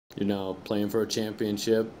You know, playing for a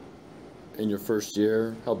championship in your first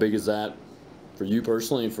year, how big is that for you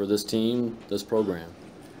personally and for this team, this program?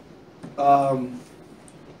 Um,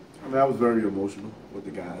 I mean, I was very emotional with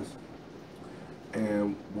the guys.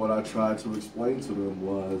 And what I tried to explain to them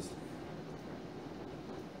was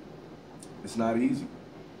it's not easy.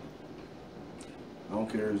 I don't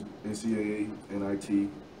care if it's NCAA, NIT,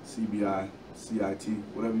 CBI, CIT,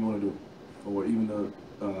 whatever you want to do, or even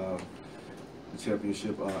the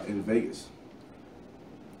championship in Vegas.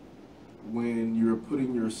 When you're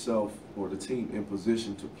putting yourself or the team in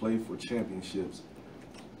position to play for championships,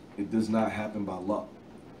 it does not happen by luck.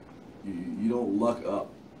 You don't luck up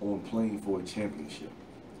on playing for a championship.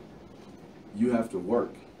 You have to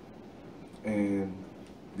work. And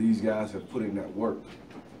these guys have put in that work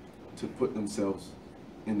to put themselves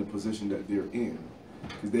in the position that they're in.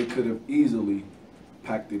 Because they could have easily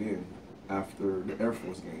packed it in after the Air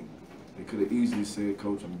Force game. They could have easily said,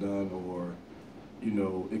 Coach, I'm done, or, you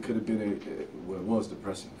know, it could have been, well, it was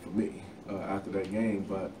depressing for me after that game,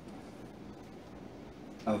 but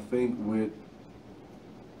I think with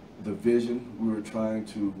the vision we were trying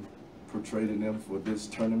to portray to them for this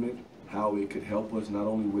tournament, how it could help us not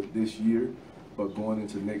only with this year, but going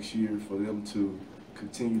into next year for them to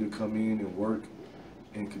continue to come in and work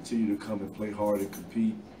and continue to come and play hard and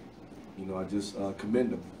compete. You know, I just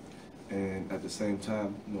commend them. And at the same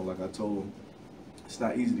time, you know, like I told them, it's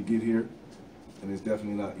not easy to get here, and it's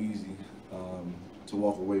definitely not easy to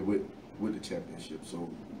walk away with the championship. So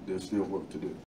there's still work to do.